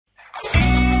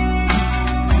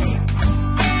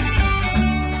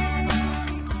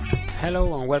Hello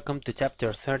and welcome to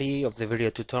chapter 30 of the video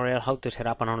tutorial how to set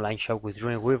up an online shop with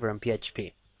Dreamweaver and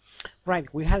PHP. Right,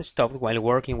 we had stopped while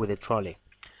working with the trolley.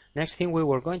 Next thing we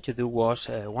were going to do was,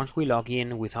 once we log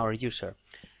in with our user,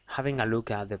 having a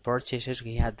look at the purchases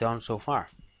he had done so far.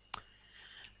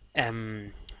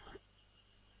 This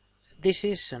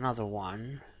is another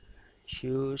one.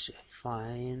 Choose,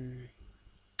 fine.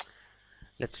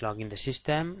 Let's log in the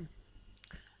system.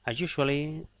 As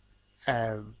usually,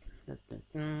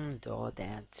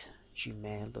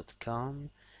 .@gmail.com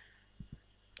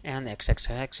and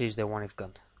xxx is the one I've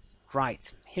got. Right,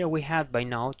 here we have by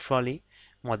now trolley,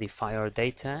 modify our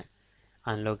data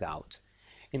and log out.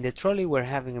 In the trolley we're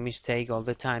having a mistake all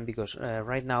the time because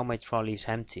right now my trolley is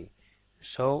empty.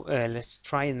 So let's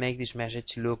try and make this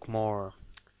message look more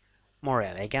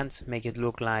elegant, make it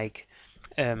look like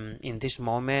in this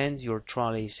moment your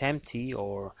trolley is empty,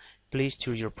 or please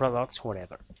choose your products,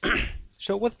 whatever.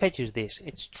 So what page is this?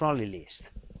 It's trolley list.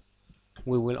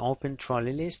 We will open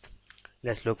trolley list.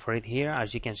 Let's look for it here.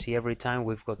 As you can see, every time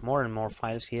we've got more and more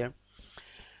files here.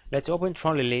 Let's open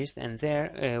trolley list, and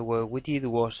there what we did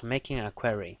was making a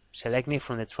query, selecting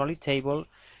from the trolley table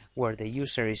where the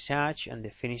user is such and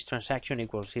the finished transaction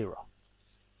equals 0.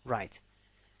 Right,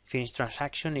 finished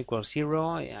transaction equals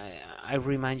 0. I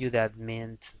remind you that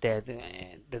meant that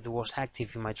that was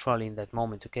active in my trolley in that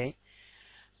moment. Okay.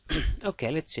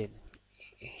 Okay, let's see.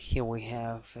 Here we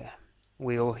have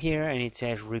we go here and it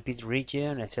says repeat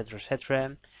region, etc,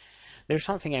 etc. There's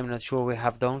something I'm not sure we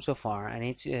have done so far, and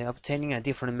it's obtaining a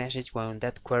different message when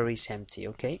that query is empty.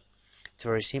 Okay, it's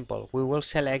very simple. We will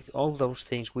select all those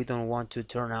things we don't want to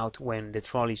turn out when the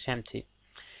trolley is empty,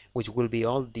 which will be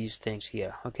all these things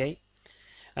here. Okay,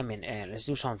 I mean, let's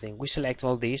do something. We select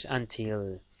all these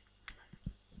until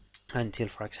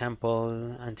for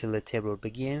example until the table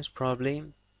begins,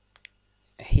 probably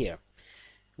here.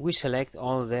 We select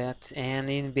all that, and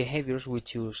in behaviors we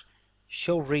choose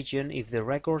show region if the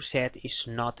record set is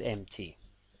not empty.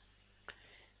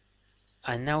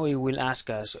 And now it will ask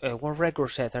us what record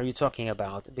set are you talking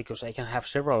about, because I can have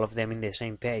several of them in the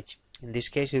same page. In this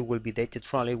case it will be data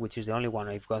trolley, which is the only one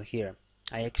I've got here.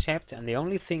 I accept, and the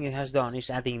only thing it has done is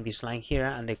adding this line here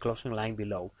and the closing line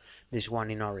below, this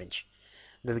one in orange,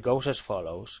 that goes as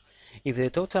follows. If the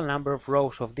total number of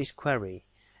rows of this query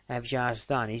I've just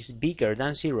done is bigger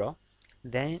than 0,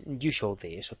 then you show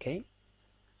this. Okay,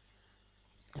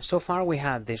 so far we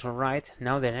have this. Alright,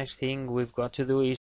 now the next thing we've got to do is